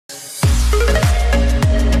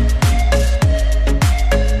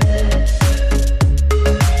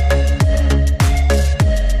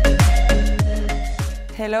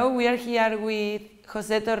Hello, we are here with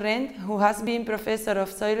José Torrent, who has been Professor of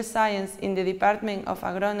Soil Science in the Department of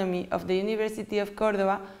Agronomy of the University of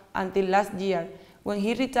Córdoba until last year, when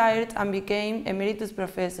he retired and became Emeritus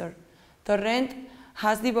Professor. Torrent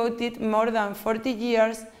has devoted more than 40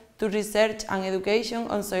 years to research and education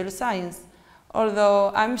on soil science.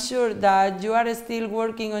 Although I'm sure that you are still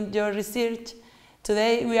working on your research,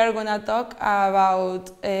 today we are going to talk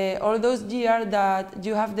about all those years that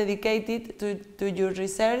you have dedicated to your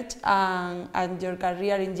research and your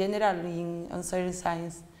career in general on soil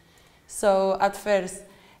science. So at first,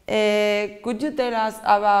 could you tell us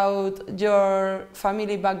about your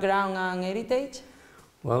family background and heritage?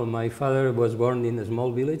 Well, my father was born in a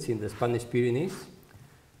small village in the Spanish Pyrenees.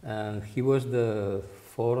 He was the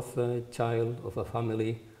fourth child of a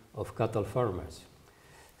family of cattle farmers.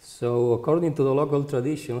 So according to the local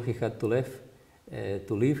tradition, he had to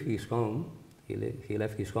leave his home. He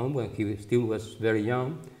left his home when he still was very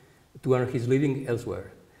young to earn his living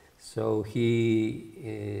elsewhere. So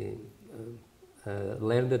he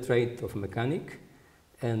learned the trade of mechanic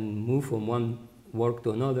and moved from one work to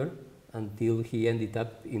another until he ended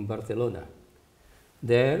up in Barcelona.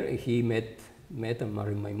 There he met and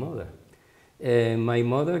married my mother. My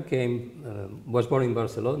mother was born in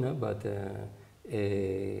Barcelona, but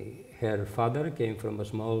her father came from a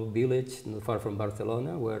small village not far from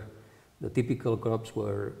Barcelona, where the typical crops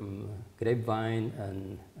were grapevine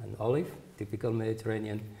and olive, typical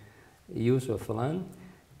Mediterranean use of land.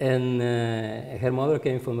 And her mother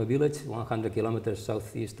came from a village 100 kilometers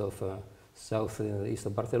southeast of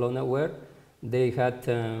Barcelona, where they had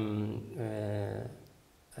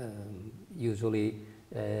usually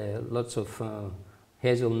lots of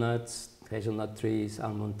hazelnut trees,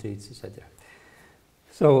 almond trees, etc.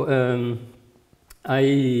 So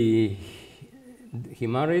he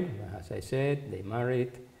married, as I said, they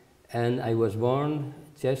married, and I was born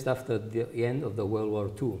just after the end of the World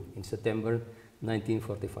War II in September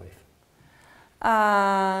 1945.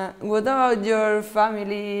 What about your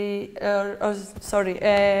family,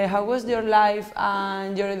 how was your life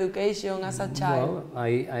and your education as a child? Well,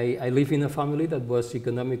 I live in a family that was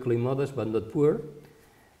economically modest but not poor.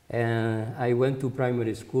 I went to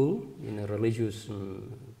primary school in a religious,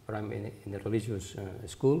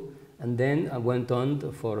 school, and then I went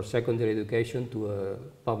on for secondary education to a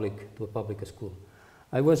public school.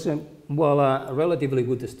 I was a relatively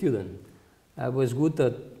good student. I was good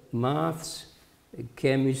at maths,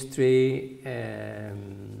 chemistry,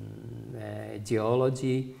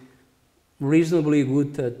 geology, reasonably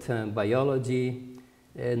good at biology,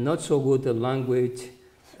 not so good at language,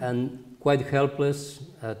 and quite helpless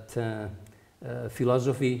at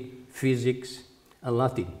philosophy, physics, and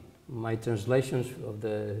Latin. My translations of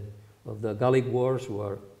the Gallic Wars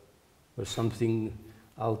were something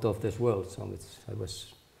out of this world, so I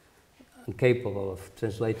was incapable of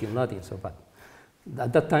translating Latin. So, but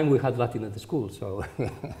at that time we had Latin at the school, so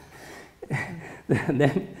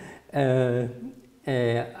then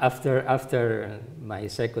after my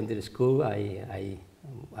secondary school, I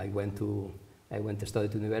went to study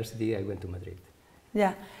at university. I went to Madrid.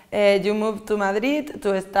 Yeah, you moved to Madrid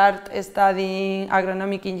to start studying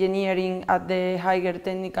agronomic engineering at the Higher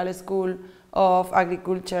Technical School of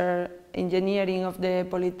Agriculture Engineering of the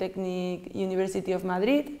Polytechnic University of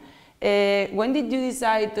Madrid. When did you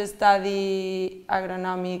decide to study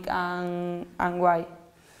agronomic and why?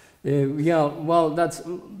 Yeah, well,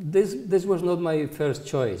 this was not my first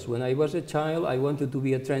choice. When I was a child, I wanted to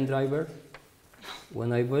be a train driver.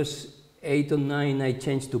 When I was 8 or 9, I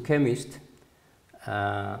changed to chemist.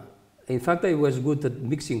 In fact, I was good at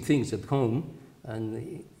mixing things at home,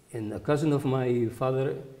 and a cousin of my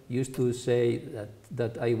father used to say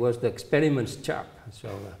that I was the experiments chap. So,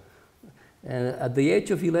 at the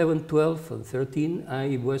age of 11, 12, and 13,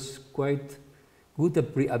 I was quite good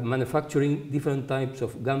at manufacturing different types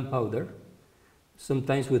of gunpowder,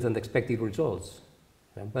 sometimes with unexpected results.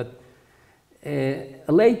 But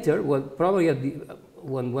later, well, probably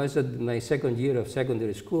when was at my second year of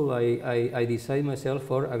secondary school, I decided myself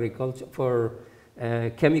for agriculture, for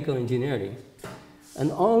chemical engineering,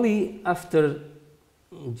 and only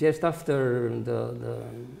just after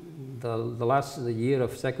the last year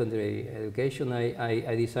of secondary education,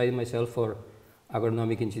 I decided myself for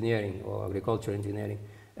agronomic engineering or agriculture engineering.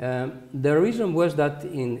 The reason was that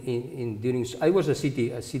I was a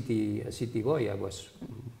city boy. I was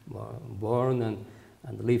born and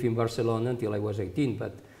lived in Barcelona until I was 18.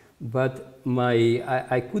 But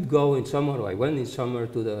I could go in summer, or I went in summer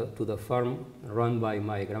to the farm run by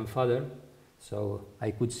my grandfather, so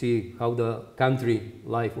I could see how the country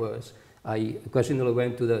life was. I occasionally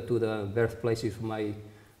went to the birthplaces of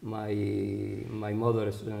my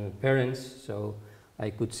mother's parents, so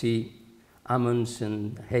I could see almonds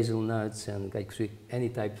and hazelnuts, and I could see any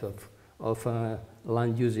type of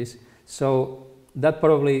land uses. So that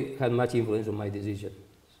probably had much influence on my decision.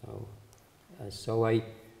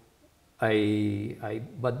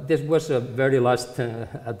 But this was a very last,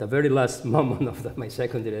 at the very last moment of my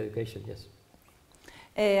secondary education, yes.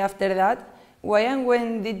 After that, why and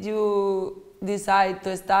when did you decide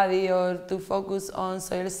to study or to focus on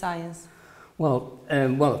soil science? Well,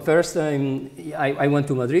 first I went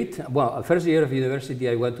to Madrid. Well, first year of university,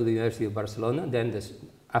 I went to the University of Barcelona. Then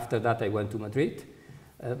after that, I went to Madrid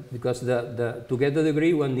because to get the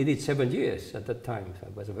degree, one needed 7 years at that time. So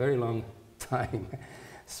it was a very long time.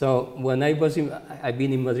 So when I've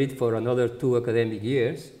been in Madrid for another 2 academic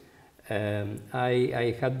years.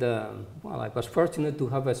 I was fortunate to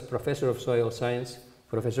have as professor of soil science,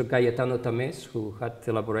 Professor Cayetano Tamés, who had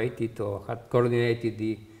elaborated or had coordinated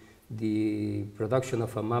the production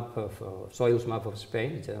of a map of soils map of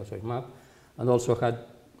Spain, general soil map, and also had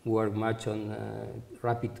worked much on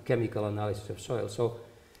rapid chemical analysis of soil. So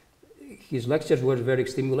his lectures were very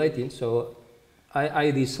stimulating. So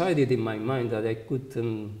I decided in my mind that I could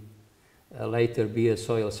later be a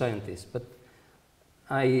soil scientist, but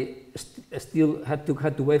I still had to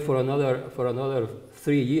wait for another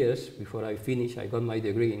 3 years before I finished. I got my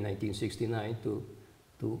degree in 1969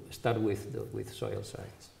 to start with soil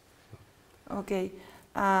science. Okay.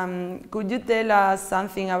 Could you tell us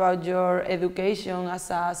something about your education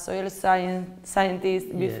as a soil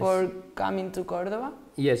scientist before coming to Córdoba?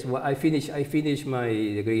 Yes. Well, I finished my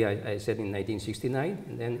degree. I said in 1969,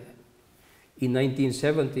 and then in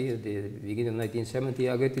 1970, at the beginning of 1970,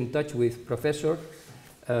 I got in touch with Professor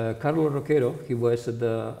Carlos Roquero. He was at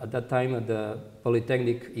that time at the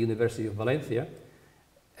Polytechnic University of Valencia,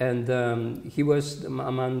 and he was a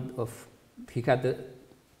man he had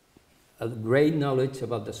a great knowledge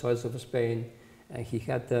about the soils of Spain, and he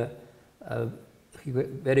had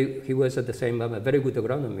he was at the same time a very good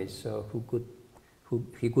agronomist, so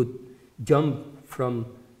he could jump from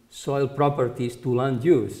soil properties to land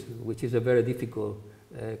use, which is a very difficult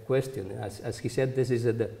question. As he said, this is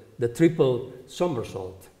the triple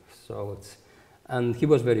somersault. So and he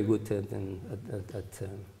was very good at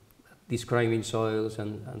describing soils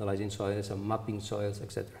and analyzing soils and mapping soils,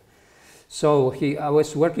 etc. So I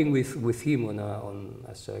was working with him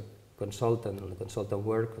as a consultant on consultant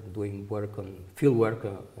work, doing work on field work,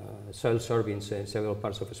 soil surveys in several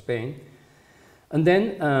parts of Spain. And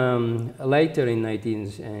then later in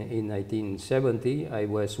 1970, I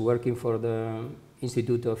was working for the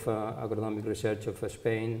Institute of Agronomic Research of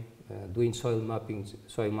Spain, doing soil mapping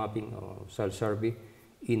or soil survey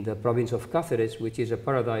in the province of Cáceres, which is a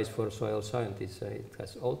paradise for soil scientists. It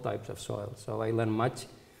has all types of soil. So I learned much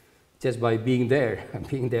just by being there,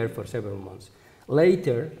 for several months.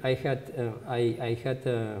 Later, I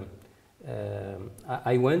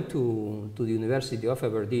went to the University of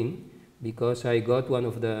Aberdeen because I got one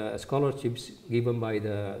of the scholarships given by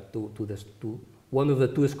one of the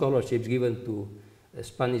 2 scholarships given to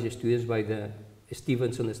Spanish students by the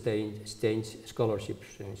Stevenson Exchange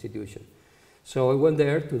Scholarships Institution. So I went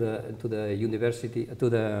there to the university, to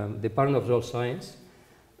the Department of Soil Science,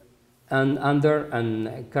 and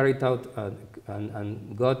carried out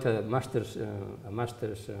and got a master's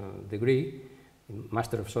degree,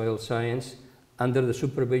 Master of Soil Science, under the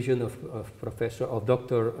supervision of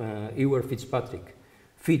Dr. Ewer Fitzpatrick,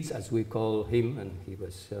 Fitz as we call him, and he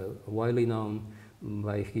was widely known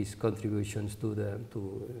by his contributions to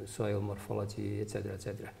soil morphology, etc.,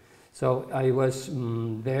 etc. So I was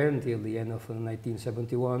there until the end of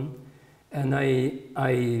 1971, and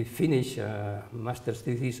I finished a master's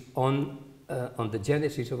thesis on the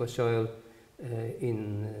genesis of a soil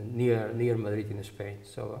near Madrid in Spain.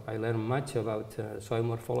 So I learned much about soil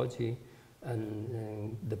morphology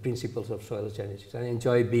and the principles of soil genesis. I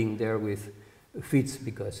enjoyed being there with Fitz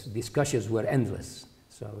because discussions were endless.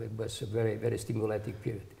 So it was a very, very stimulating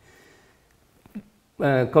period.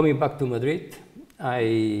 Coming back to Madrid,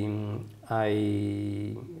 I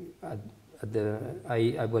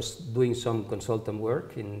was doing some consultant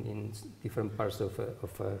work in different parts of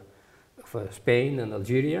Spain and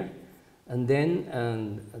Algeria, and then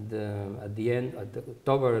at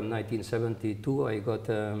October 1972, I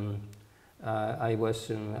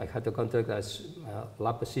had a contract as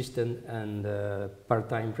lab assistant and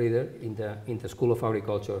part-time reader in the School of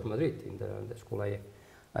Agriculture of Madrid, in the school I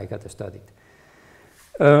had studied.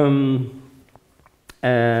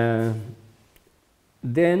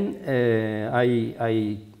 Then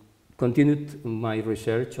I continued my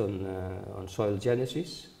research on soil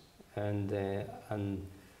genesis, and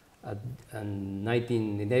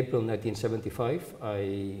in April 1975,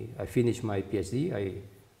 I finished my PhD.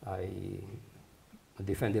 I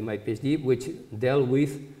defended my PhD, which dealt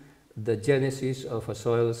with the genesis of a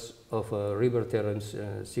soils of a river terrace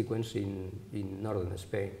sequence in northern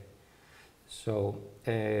Spain. So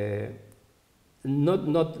not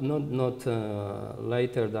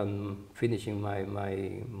later than finishing my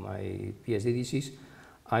PhD thesis,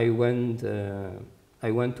 I went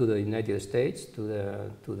to the United States,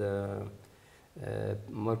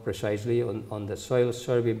 more precisely on the Soil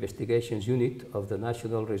Survey Investigations Unit of the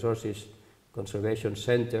National Resources Conservation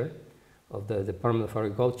Center of the Department of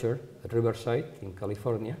Agriculture at Riverside in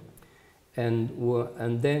California, and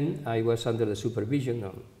then I was under the supervision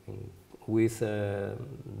with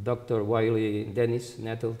Dr. Wiley Dennis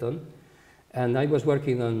Nettleton, and I was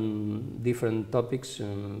working on different topics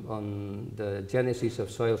on the genesis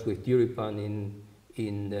of soils with Duripan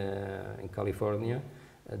in California,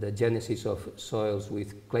 the genesis of soils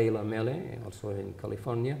with clay lamellae, also in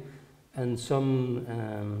California, and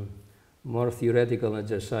some more theoretical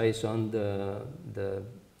exercise on the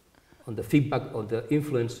feedback, on the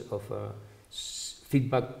influence of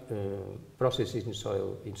feedback processes in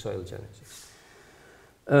soil genesis.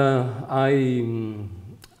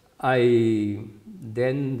 I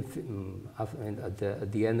then,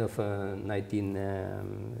 at the end of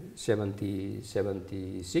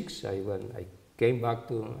 1976, I came back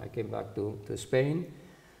to Spain,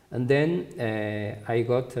 and then I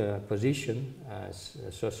got a position as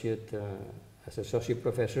associate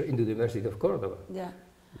professor in the University of Córdoba. Yeah.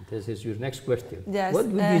 This is your next question. Yes. What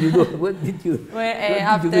did you do? What did you? Well,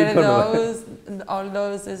 after all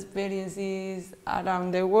those experiences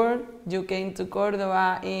around the world, you came to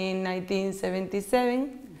Córdoba in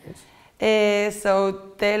 1977. Yes.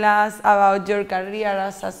 So tell us about your career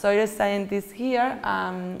as a soil scientist here,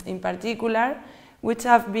 in particular, which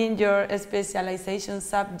have been your specialization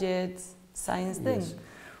subjects since then? Yes.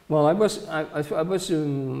 Well,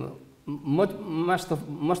 most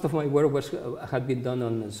of my work had been done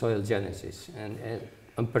on soil genesis, and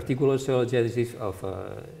in particular soil genesis of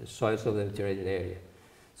soils of the Mediterranean area.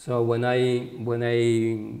 So when I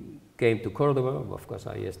came to Córdoba, of course,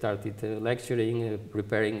 I started lecturing,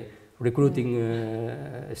 recruiting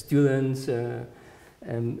students,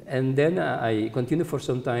 and then I continued for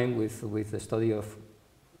some time with the study of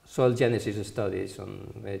soil genesis studies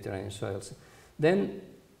on Mediterranean soils. Then,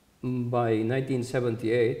 by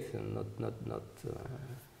 1978,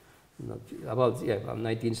 about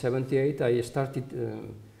 1978, I started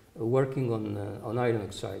working on iron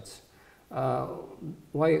oxides.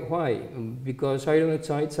 Why? Because iron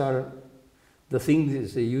oxides are the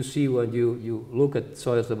things that you see when you look at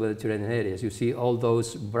soils of Mediterranean areas. You see all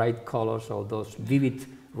those bright colors, all those vivid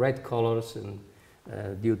red colors, and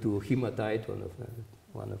due to hematite,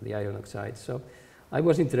 one of the iron oxides. So I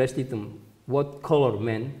was interested in what color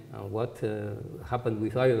meant and what happened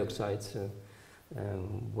with iron oxides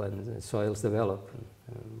when soils develop,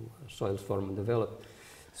 soils form and develop.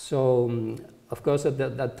 So, of course, at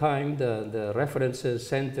that time, the reference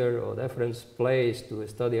center or reference place to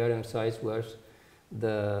study iron oxides was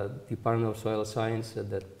the Department of Soil Science at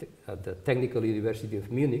the Technical University of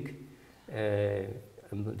Munich. The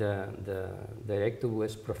director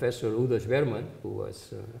was Professor Udo Schwermann, who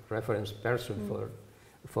was a reference person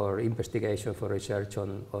for investigation, for research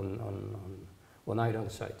on iron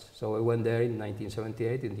oxides. So I went there in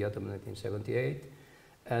 1978, in the autumn of 1978,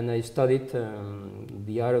 and I studied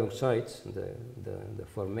the iron oxides, the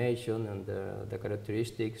formation and the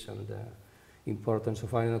characteristics and the importance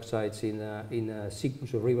of iron oxides in a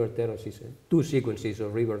sequence of river terraces, two sequences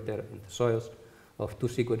of river soils of two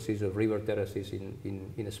sequences of river terraces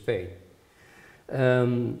in Spain.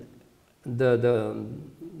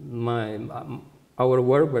 Our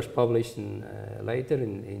work was published later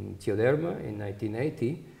in Geoderma in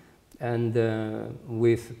 1980, and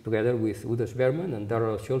together with Udo Schwermann and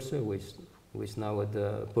Darrell Schulze, who is now at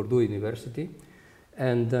Purdue University.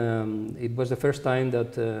 And it was the first time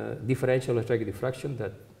that differential electrostatic diffraction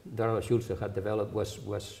that Darrell Schulze had developed was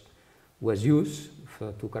used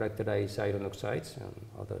to characterize iron oxides and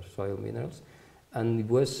other soil minerals. And it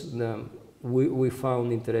was we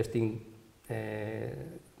found interesting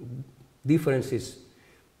differences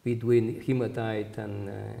between hematite and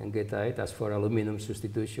goethite, as for aluminum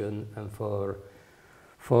substitution and for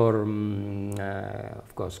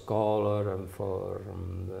of course color and for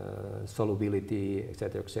solubility,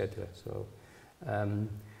 etc., etc. So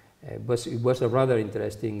it was a rather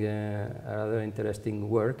interesting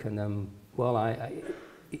work, and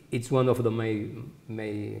it's one of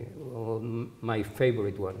my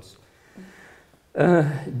favorite ones.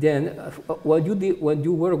 When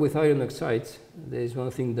you work with iron oxides, there is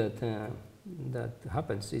one thing that that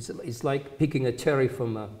happens. It's like picking a cherry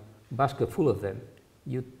from a basket full of them.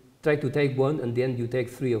 You try to take one, and then you take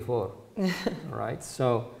 3 or 4. Right?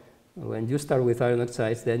 So when you start with iron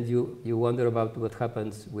oxides, then you wonder about what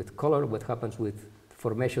happens with color, what happens with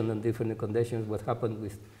formation and different conditions, what happens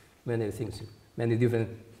with many things, many different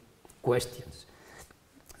questions.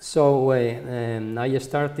 So I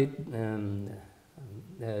started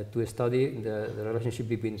to study the relationship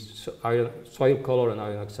between soil color and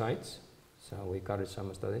iron oxides. So we carried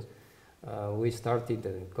some studies. We started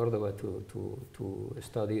in Cordoba to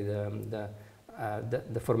study the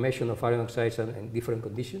formation of iron oxides in different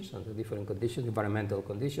conditions, under different conditions, environmental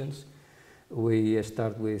conditions. We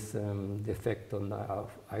start with the effect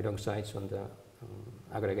of iron oxides on the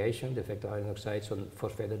aggregation, the effect of iron oxides on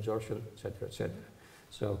phosphate absorption, etc., etc.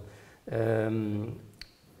 So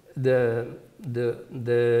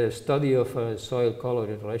the study of soil color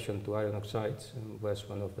in relation to iron oxides was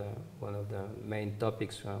one of the main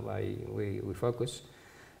topics why we focus.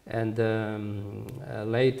 And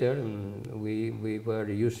later we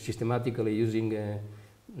were systematically using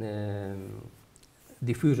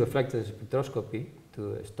diffuse reflectance spectroscopy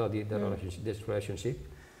to study the this relationship.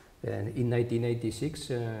 And in 1986,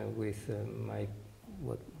 with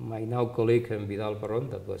my now colleague Vidal Parron,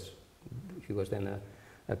 he was then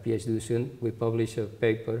a PhD student, we published a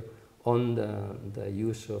paper on the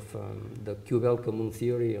use of the QBL common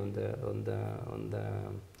theory on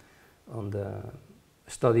the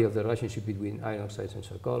study of the relationship between iron oxides and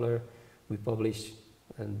soil color. We published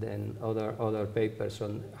and then other papers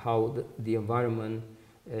on how the environment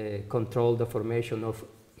controlled the formation of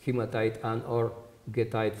hematite and or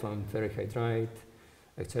goethite from ferric hydride,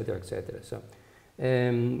 etc., etc. So,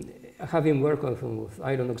 having worked with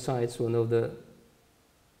iron oxides, one of the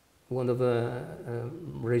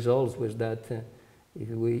results was that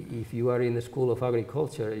if you are in the School of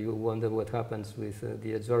Agriculture, you wonder what happens with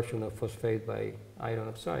the absorption of phosphate by iron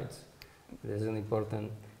oxides. This is an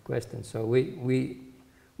important question. So we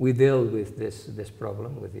dealt with this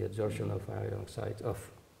problem with the absorption of iron oxides, of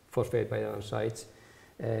phosphate by iron oxides,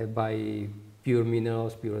 by pure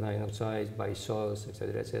minerals, pure iron oxides, by soils,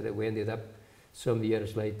 etc., etc. We ended up some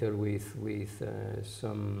years later with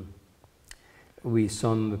some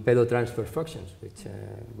pedotransfer functions,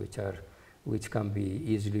 which can be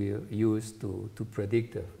easily used to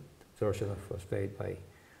predict the absorption of phosphate by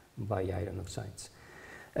iron oxides.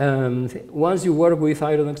 Once you work with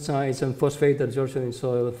iron oxides and phosphate absorption in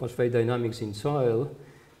soil, phosphate dynamics in soil,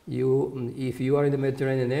 if you are in the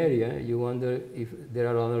Mediterranean area, you wonder if there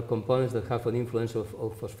are other components that have an influence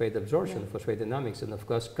of phosphate absorption, phosphate dynamics, and of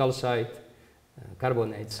course calcite,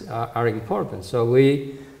 carbonates are important. So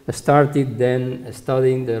we started then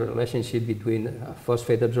studying the relationship between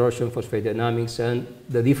phosphate absorption, phosphate dynamics, and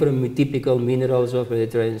the different typical minerals of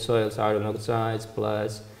Mediterranean soils, iron oxides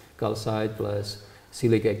plus calcite plus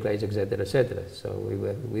silicate clays, etc., etc. So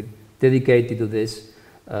we dedicated to this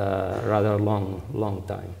rather long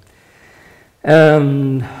time.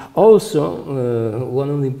 Also, one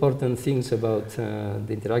of the important things about the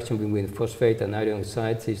interaction between phosphate and iron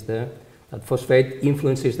oxides is that phosphate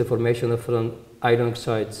influences the formation of iron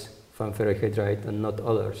oxides from ferric hydride and not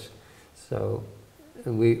others. So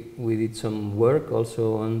we did some work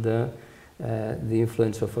also on the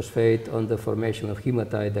influence of phosphate on the formation of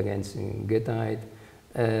hematite against goethite,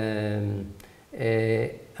 and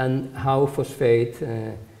how phosphate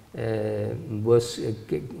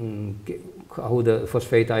how the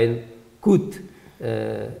phosphate ion could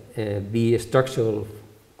be structural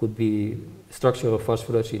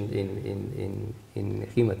phosphorus in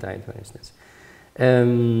hematite, for instance.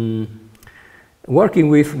 Working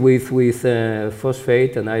with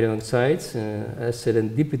phosphate and iron oxides, a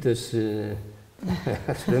serendipitous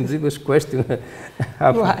question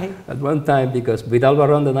happened at one time, because Vidal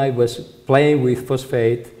Barron and I was playing with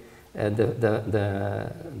phosphate and the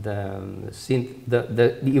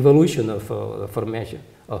evolution of the formation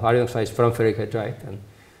of iron oxides from ferric hydride,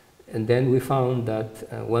 and then we found that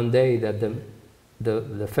one day that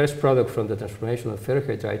the first product from the transformation of ferric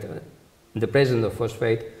hydride, in the presence of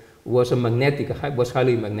phosphate, was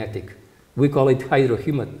highly magnetic. We call it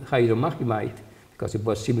hydromagnemite because it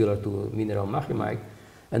was similar to mineral magnemite,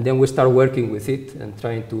 and then we start working with it and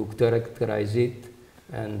trying to characterize it,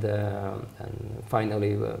 and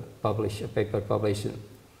finally publish a paper published a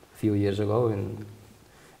few years ago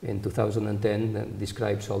in 2010 that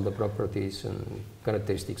describes all the properties and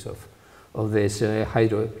characteristics of this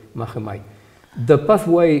hydromagnemite. The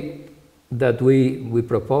pathway that we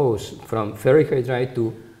propose from ferric hydride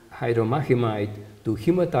to hydromagnemite to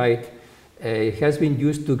hematite it has been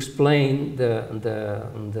used to explain the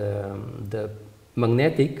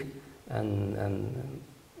magnetic and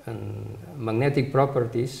magnetic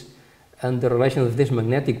properties and the relation of these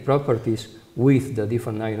magnetic properties with the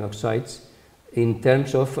different iron oxides in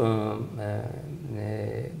terms of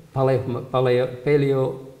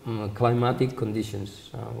paleoclimatic conditions.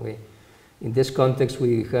 In this context,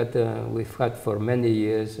 we've had for many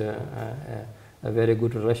years a very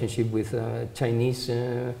good relationship with Chinese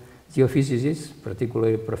geophysicists,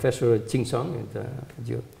 particularly Professor Qing Song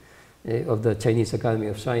of the Chinese Academy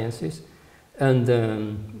of Sciences, and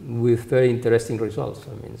with very interesting results.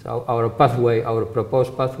 I mean, our pathway, our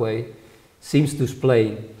proposed pathway, seems to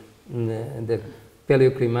explain the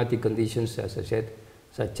paleoclimatic conditions, as I said,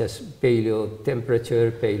 such as paleo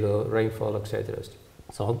temperature, paleo rainfall, etc.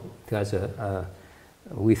 So it has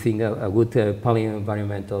we think a good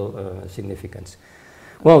paleo-environmental significance.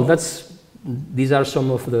 Well, these are some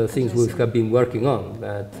of the things we have been working on,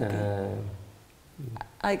 but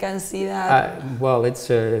I can see that. Well, it's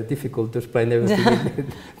difficult to explain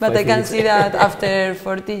everything. But I can see that after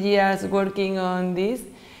 40 years working on this,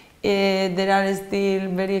 there are still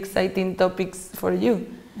very exciting topics for you.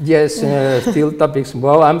 Yes, still topics.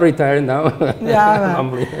 Well, I'm retired now. Yeah,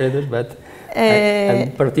 I'm retired, but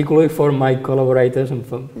and particularly for my collaborators and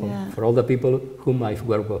for all the people whom I've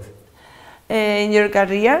worked with. In your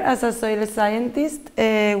career as a soil scientist,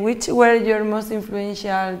 which were your most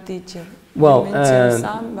influential teacher? Well,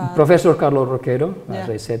 Professor Carlos Roquero, as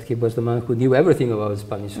I said, he was the man who knew everything about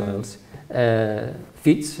Spanish soils.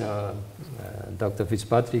 Dr.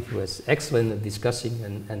 Fitzpatrick was excellent at discussing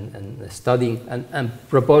and studying and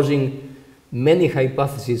proposing many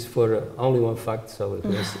hypotheses for only one fact, so it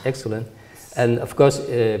was excellent. And of course,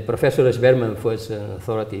 Professor Sberman was an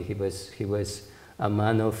authority. He was a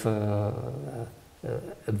man of a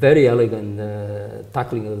very elegant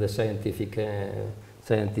tackling of the scientific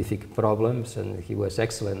problems, and he was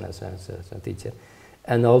excellent as a teacher.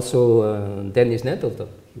 And also Dennis Nettleton.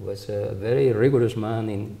 He was a very rigorous man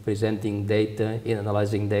in presenting data, in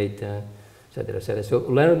analyzing data, etc., etc. So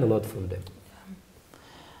learned a lot from them.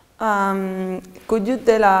 Could you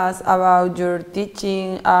tell us about your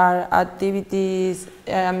teaching or activities,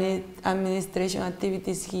 administration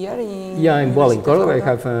activities here in? Yeah, in Córdoba, I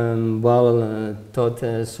have taught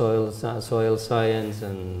soil science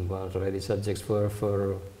and already subjects for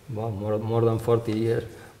more than 40 years.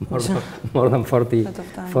 More than 40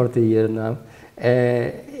 years now.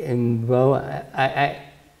 And well,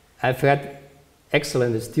 I've had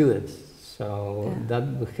excellent students, so that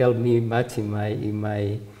helped me much in my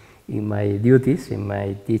duties, in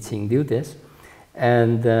my teaching duties,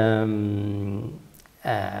 and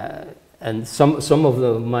some of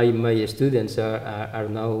my students are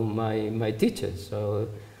now my teachers. So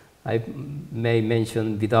I may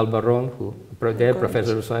mention Vidal Barron,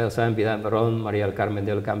 Professor of Soil Science, Vidal Barron, María del Carmen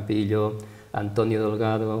del Campillo, Antonio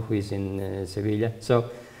Delgado, who is in Sevilla. So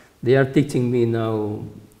they are teaching me now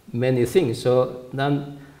many things. So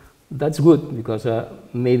then that's good, because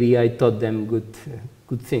maybe I taught them good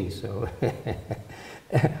things. So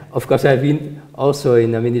of course, I've been also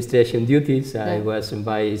in administration duties. I was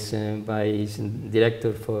vice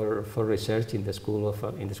director for research in the School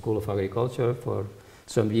of Agriculture for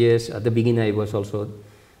some years. At the beginning, I was also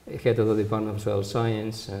head of the Department of Soil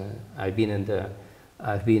Science. I've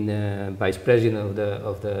been vice president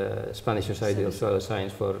of the Spanish Society of Soil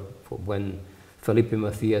Science for when Felipe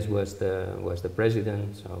Macías was the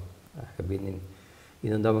president. So I have been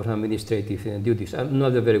in a number of administrative duties. I'm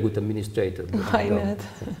not a very good administrator. Why not?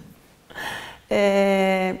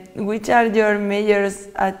 Which are your major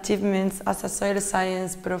achievements as a soil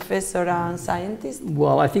science professor and scientist?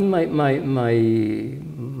 Well, I think my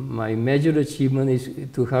major achievement is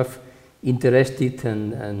to have interested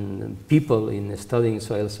and people in studying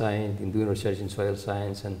soil science, in doing research in soil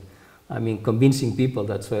science, and I mean convincing people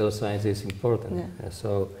that soil science is important.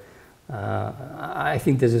 So I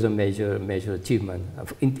think this is a major achievement.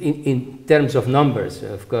 In terms of numbers,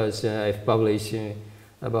 of course, I've published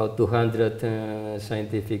about 200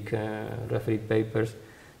 scientific refereed papers.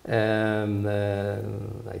 I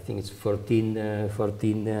think it's 14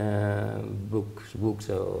 books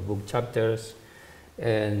or book chapters,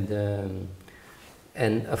 and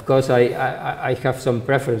of course I have some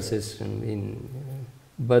preferences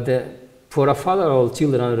but for a father, all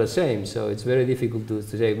children are the same, so it's very difficult to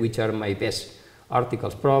say which are my best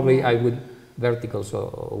articles. Probably I would, articles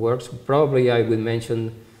or works, probably I would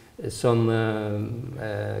mention some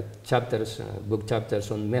book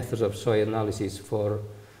chapters on methods of soil analysis for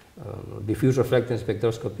diffuse reflectance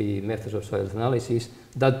spectroscopy methods of soil analysis.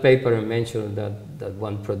 That paper I mentioned that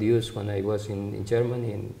one produced when I was in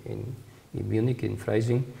Germany, in Munich, in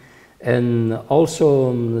Freising, and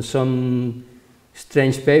also some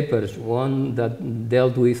strange papers. One that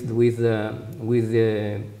dealt with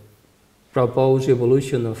the proposed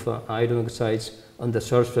evolution of iron oxides on the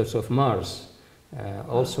surface of Mars.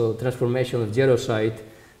 Also, transformation of jarosite,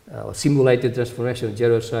 simulated transformation of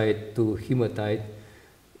jarosite to hematite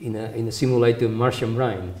in a simulated Martian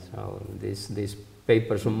brine. So these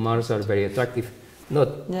papers on Mars are very attractive.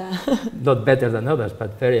 Not better than others,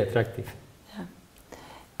 but very attractive. Yeah.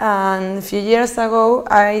 And a few years ago,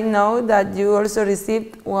 I know that you also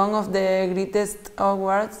received one of the greatest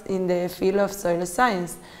awards in the field of soil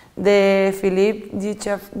science, the Philippe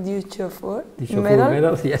Duchaufour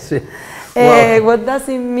medal. Yes. Well, what does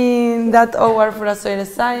it mean, that award for a soil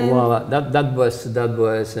science? Well, that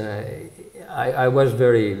was. I was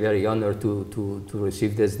very honored to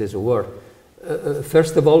receive this award.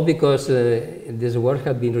 First of all, because this award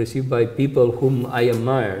had been received by people whom I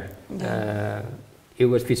admire. Yeah. It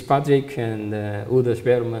was Fitzpatrick and Udo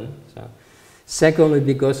Sperman. So. Secondly,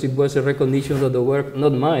 because it was a recognition of the work,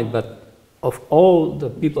 not mine, but of all the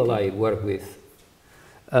people I work with.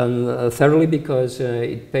 And thirdly, because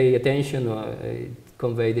it paid attention, it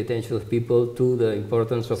conveyed the attention of people to the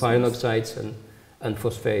importance of iron oxides and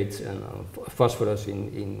phosphates and phosphorus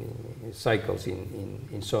in cycles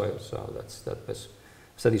in soil. So that was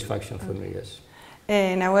satisfaction for me, yes.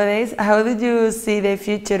 Nowadays, how did you see the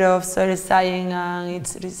future of soil science and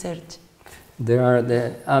its research? There are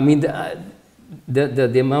the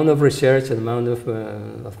amount of research and amount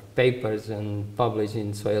of papers and published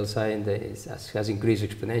in soil science has increased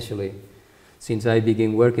exponentially since I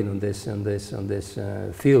began working on this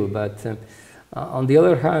field. But on the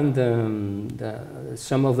other hand,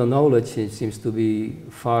 some of the knowledge seems to be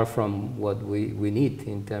far from what we need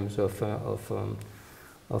in terms of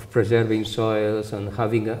preserving soils and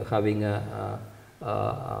having a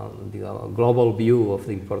global view of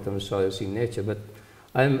the importance of soils in nature. But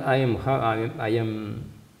I am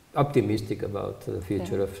optimistic about the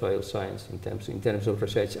future of soil science in terms of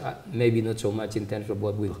research. Maybe not so much in terms of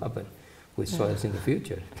what will happen with soils in the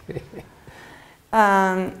future.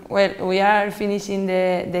 Well, we are finishing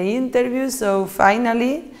the interview, so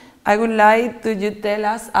finally, I would like you to tell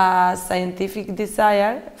us a scientific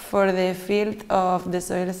desire for the field of the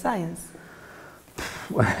soil science.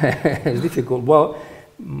 It's difficult. Well,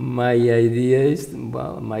 my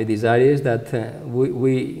desire is that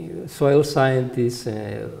we soil scientists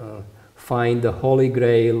find the holy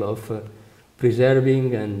grail of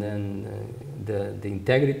preserving and the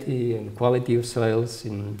integrity and quality of soils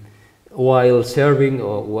while serving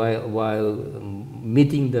or while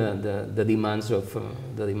meeting the demands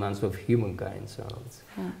of humankind. So,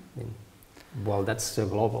 well, that's a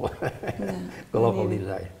global global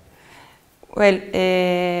desire. Well,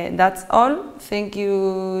 that's all. Thank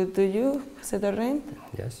you to you, José Torrent.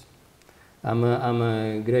 Yes, I'm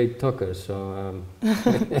a great talker, so.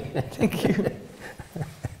 Thank you.